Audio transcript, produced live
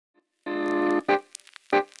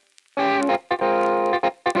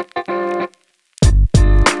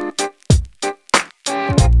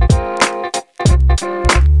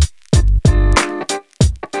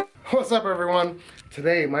everyone?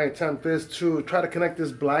 Today my attempt is to try to connect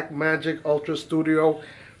this Blackmagic ultrastudio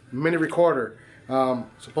mini recorder.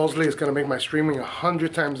 Supposedly it's going to make my streaming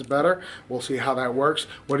 100 times better. We'll see how that works.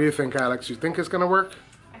 What do you think, Alex? You think it's going to work?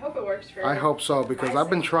 I hope it works for you. I hope so, because I've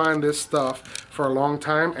been trying this stuff for a long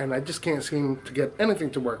time and I just can't seem to get anything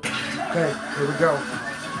to work. Okay, here we go.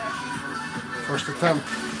 First attempt.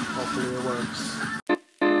 Hopefully it works.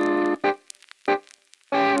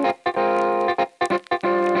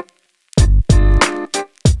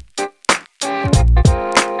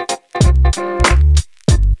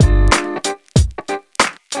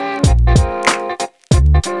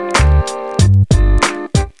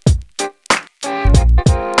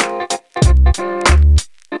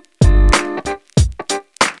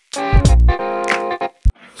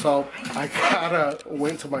 So I gotta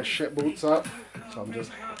wait till my shit boots up. So I'm just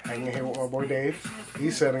hanging here with my boy Dave.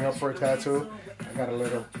 He's setting up for a tattoo. I got a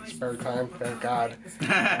little spare time, thank God.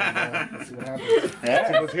 And, let's see what happens. Let's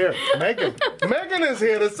see who's here. Megan. Megan is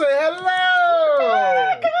here to say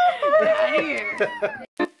hello. Get out of here.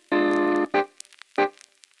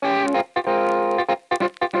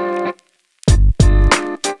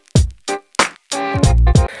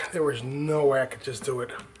 There was no way I could just do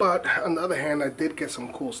it. But on the other hand, I did get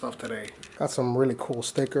some cool stuff today. Got some really cool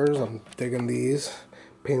stickers. I'm digging these.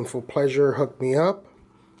 Painful Pleasure hooked me up.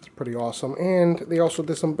 It's pretty awesome. And they also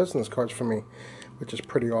did some business cards for me, which is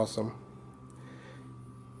pretty awesome.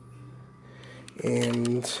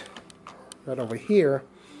 And right over here,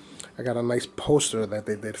 I got a nice poster that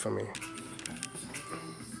they did for me.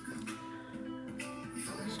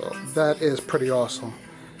 So that is pretty awesome.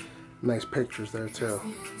 Nice pictures there too.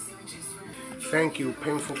 Thank you,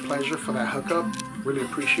 Painful Pleasure, for that hookup. Really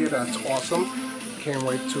appreciate it. That's awesome. Can't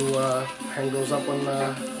wait to hang those up when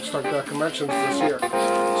I start the conventions this year.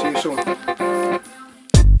 See you soon.